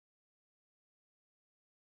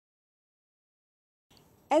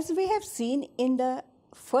As we have seen in the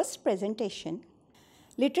first presentation,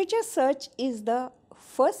 literature search is the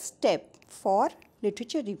first step for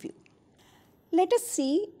literature review. Let us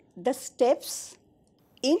see the steps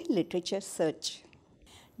in literature search.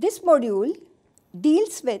 This module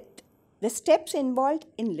deals with the steps involved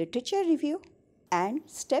in literature review and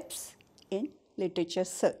steps in literature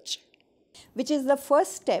search, which is the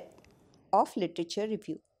first step of literature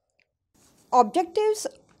review. Objectives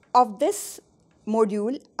of this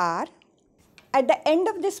module are, at the end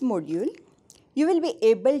of this module, you will be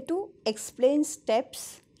able to explain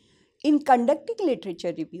steps in conducting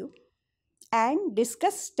literature review and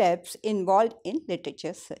discuss steps involved in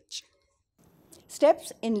literature search.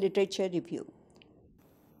 Steps in literature review.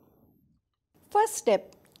 First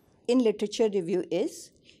step in literature review is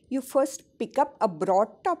you first pick up a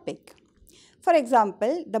broad topic. For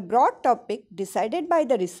example, the broad topic decided by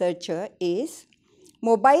the researcher is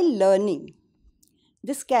mobile learning.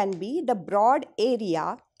 This can be the broad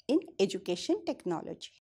area in education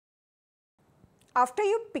technology. After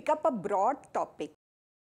you pick up a broad topic,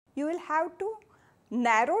 you will have to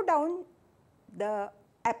narrow down the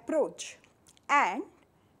approach and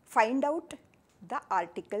find out the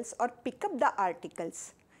articles or pick up the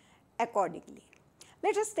articles accordingly.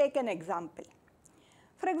 Let us take an example.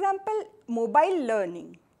 For example, mobile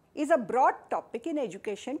learning is a broad topic in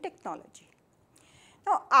education technology.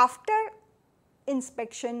 Now, after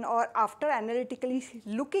inspection or after analytically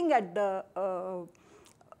looking at the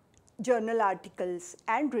journal articles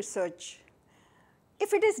and research,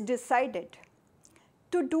 if it is decided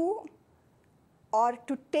to do or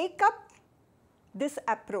to take up this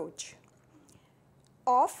approach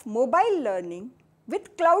of mobile learning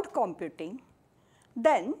with cloud computing,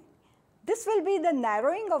 then this will be the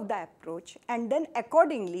narrowing of the approach, and then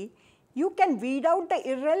accordingly you can weed out the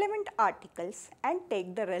irrelevant articles and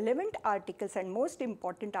take the relevant articles and most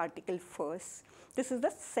important article first. This is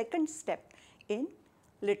the second step in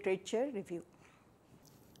literature review.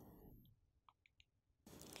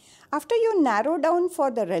 After you narrow down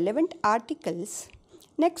for the relevant articles,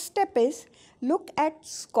 next step is look at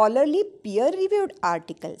scholarly peer-reviewed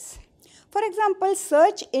articles. For example,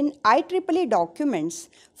 search in IEEE documents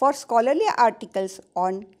for scholarly articles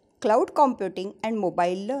on cloud computing and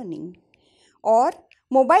mobile learning, or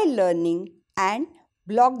mobile learning and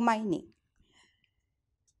blog mining.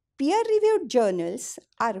 Peer-reviewed journals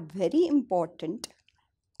are very important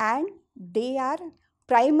and they are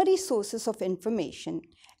primary sources of information,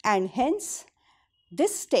 and hence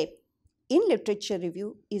this step in literature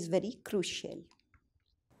review is very crucial.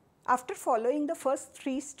 After following the first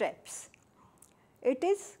three steps, it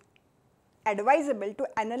is advisable to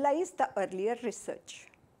analyze the earlier research.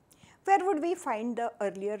 Where would we find the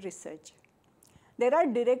earlier research? There are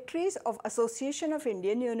directories of Association of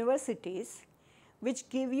Indian Universities which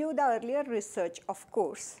give you the earlier research, of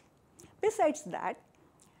course. Besides that,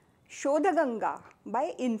 Shodhaganga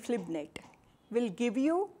by InflibNet will give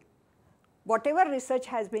you whatever research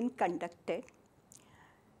has been conducted.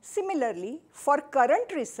 Similarly, for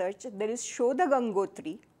current research, there is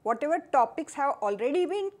Shodhagangotri. Whatever topics have already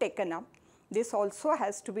been taken up, this also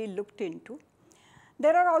has to be looked into.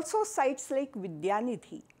 There are also sites like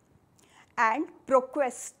Vidyanidhi, and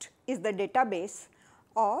ProQuest is the database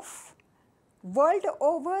of world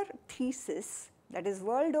over thesis, that is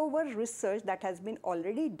world over research that has been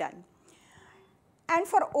already done. And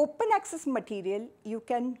for open access material, you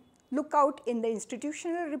can look out in the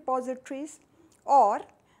institutional repositories, or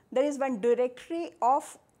there is one directory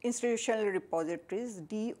of institutional repositories,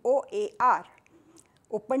 DOAR,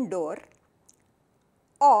 Open Door,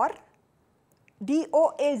 or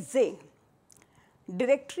DOAZ,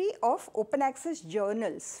 Directory of Open Access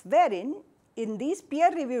Journals, wherein in these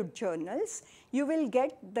peer-reviewed journals, you will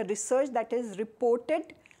get the research that is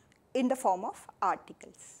reported in the form of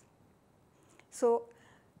articles. So,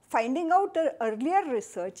 finding out the earlier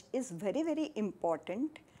research is very, very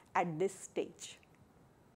important at this stage.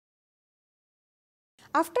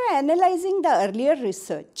 After analyzing the earlier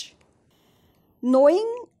research,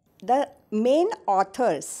 knowing the main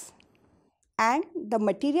authors and the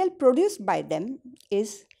material produced by them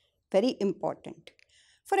is very important.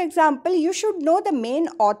 For example, you should know the main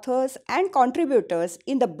authors and contributors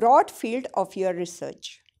in the broad field of your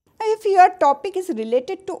research. If your topic is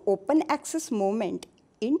related to open access movement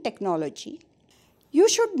in technology, you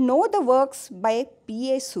should know the works by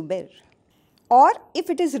P.A. Subir. Or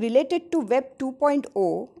if it is related to Web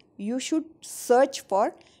 2.0, you should search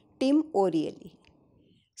for Tim O'Reilly.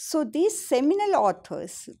 So these seminal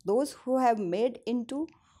authors, those who have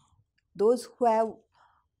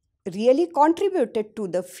really contributed to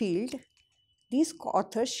the field, these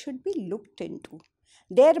authors should be looked into.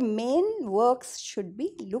 their main works should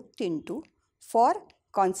be looked into for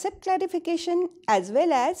concept clarification as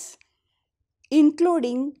well as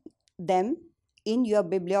including them in your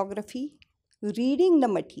bibliography, reading the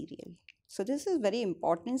material. So this is a very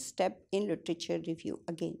important step in literature review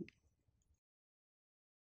again.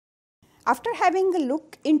 After having a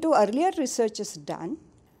look into earlier researches done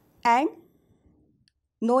and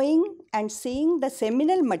knowing and seeing the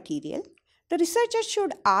seminal material, the researcher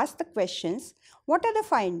should ask the questions, what are the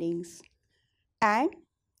findings and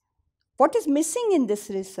what is missing in this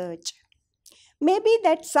research? Maybe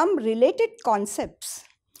that some related concepts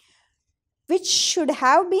which should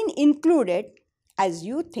have been included as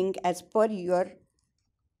you think, as per your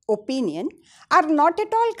opinion, are not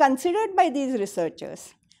at all considered by these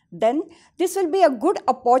researchers. Then this will be a good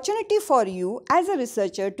opportunity for you as a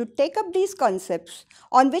researcher to take up these concepts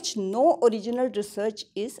on which no original research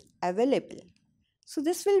is available. So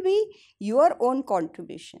this will be your own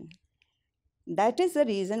contribution. That is the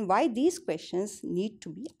reason why these questions need to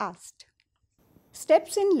be asked.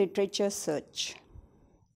 Steps in literature search.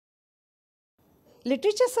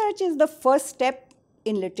 Literature search is the first step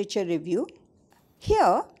in literature review.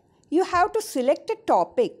 Here, you have to select a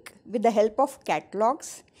topic with the help of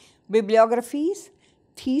catalogs, bibliographies,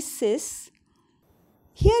 thesis.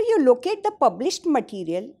 Here you locate the published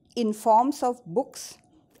material in forms of books,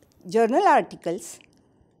 journal articles,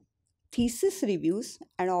 thesis reviews,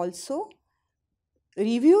 and also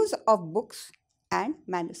reviews of books and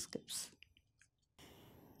manuscripts.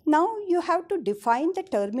 Now you have to define the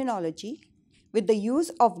terminology with the use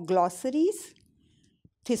of glossaries,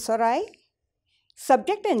 thesauri,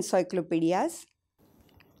 subject encyclopedias,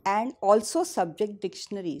 and also subject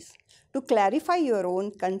dictionaries to clarify your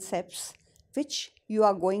own concepts which you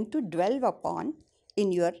are going to dwell upon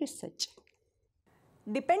in your research.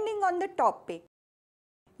 Depending on the topic,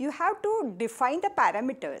 you have to define the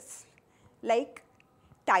parameters like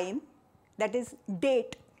time, that is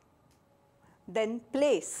date, then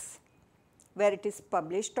place, where it is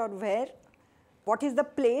published or what is the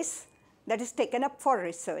place that is taken up for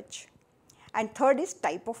research, and third is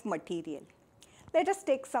type of material. Let us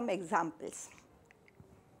take some examples.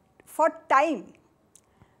 For time,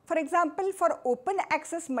 for example, for open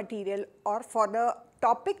access material or for the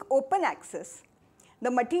topic open access,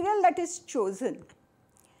 the material that is chosen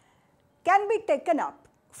can be taken up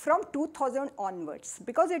from 2000 onwards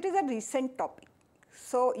because it is a recent topic.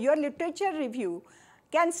 So your literature review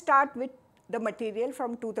can start with the material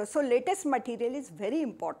from 2000. So latest material is very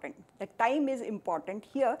important. The time is important.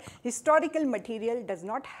 Here historical material does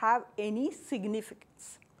not have any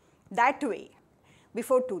significance that way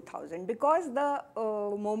before 2000 because the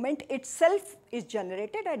moment itself is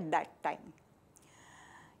generated at that time.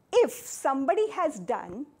 If somebody has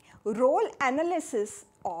done role analysis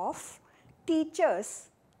of teachers,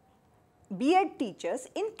 B.Ed teachers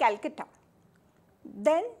in Calcutta,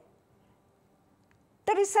 then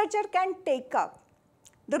the researcher can take up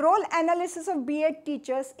the role analysis of B.Ed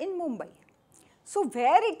teachers in Mumbai. So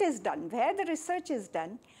where it is done, where the research is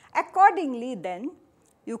done, accordingly then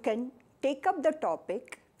you can take up the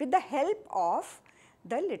topic with the help of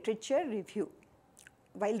the literature review.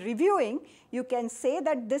 While reviewing, you can say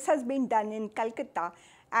that this has been done in Calcutta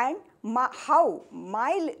and how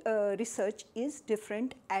my research is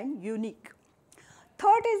different and unique.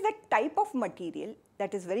 Third is the type of material,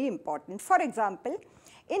 that is very important. For example,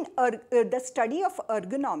 in the study of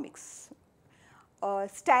ergonomics,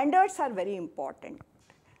 standards are very important,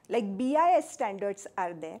 like BIS standards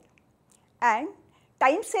are there, and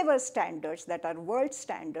time saver standards, that are world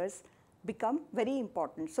standards, become very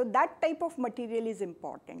important. So that type of material is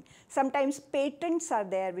important. Sometimes patents are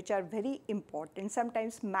there which are very important.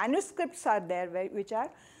 Sometimes manuscripts are there which are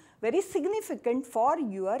very significant for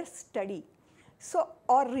your study. So,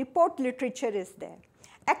 or report literature is there.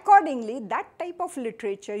 Accordingly, that type of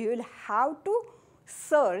literature you will have to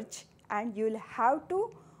search and you will have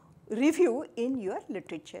to review in your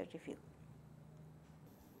literature review.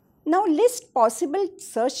 Now list possible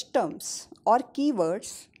search terms or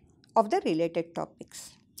keywords of the related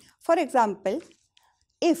topics. For example,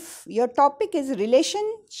 if your topic is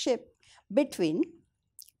relationship between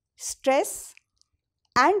stress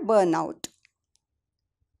and burnout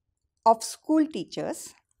of school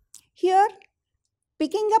teachers, here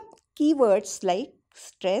picking up keywords like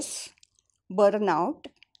stress, burnout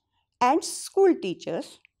and school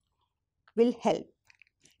teachers will help.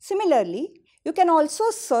 Similarly, you can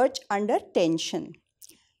also search under tension.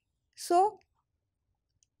 So,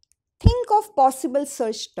 think of possible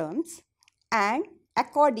search terms and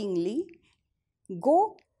accordingly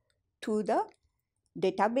go to the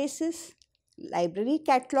databases library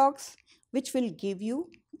catalogs, which will give you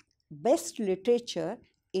best literature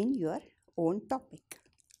in your own topic.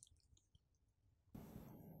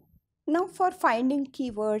 Now for finding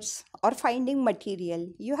keywords or finding material,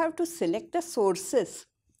 you have to select the sources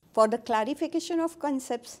for the clarification of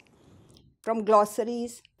concepts from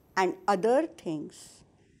glossaries and other things,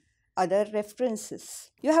 other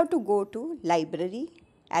references. You have to go to library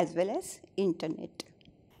as well as internet.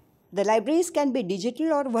 The libraries can be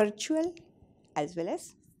digital or virtual as well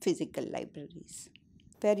as physical libraries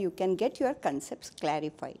where you can get your concepts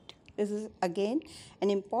clarified. This is again an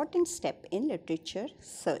important step in literature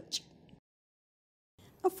search.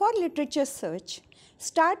 Now for literature search,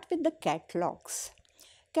 start with the catalogs.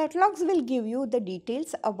 Catalogs will give you the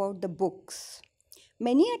details about the books.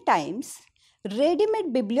 Many a times,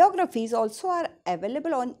 ready-made bibliographies also are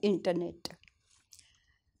available on internet.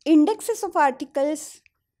 Indexes of articles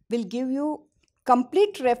will give you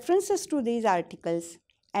complete references to these articles,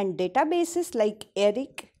 and databases like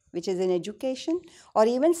ERIC, which is in education, or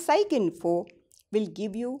even PsycInfo will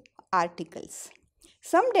give you articles.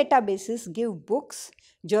 Some databases give books,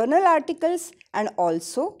 journal articles, and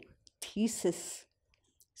also thesis.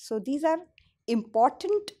 So these are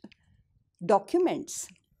important documents.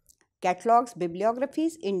 Catalogs,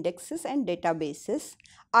 bibliographies, indexes, and databases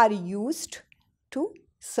are used to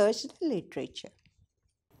search the literature.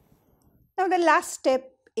 Now the last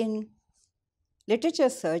step in literature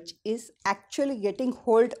search is actually getting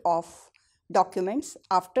hold of documents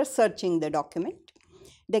after searching the document.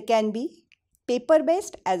 They can be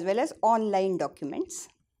paper-based as well as online documents.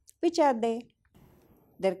 Which are they?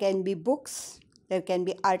 There can be books, there can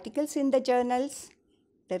be articles in the journals,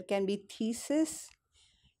 there can be theses,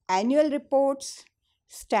 annual reports,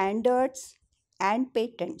 standards, and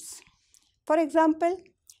patents. For example,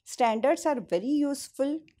 standards are very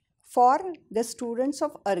useful for the students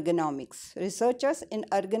of ergonomics. Researchers in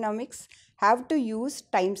ergonomics have to use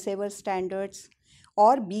time saver standards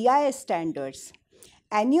or BIS standards.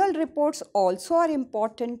 Annual reports also are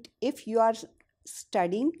important if you are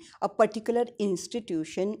studying a particular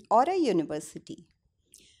institution or a university.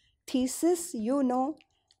 Thesis,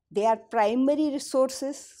 they are primary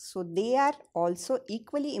resources, so they are also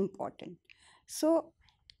equally important. So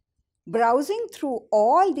browsing through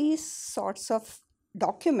all these sorts of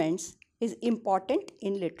documents is important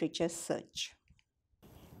in literature search.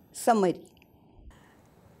 Summary.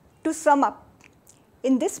 To sum up,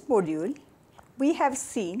 in this module, we have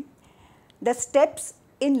seen the steps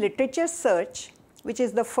in literature search, which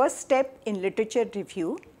is the first step in literature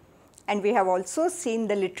review, and we have also seen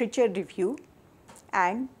the literature review,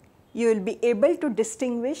 and you will be able to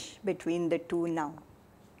distinguish between the two now.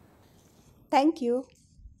 Thank you.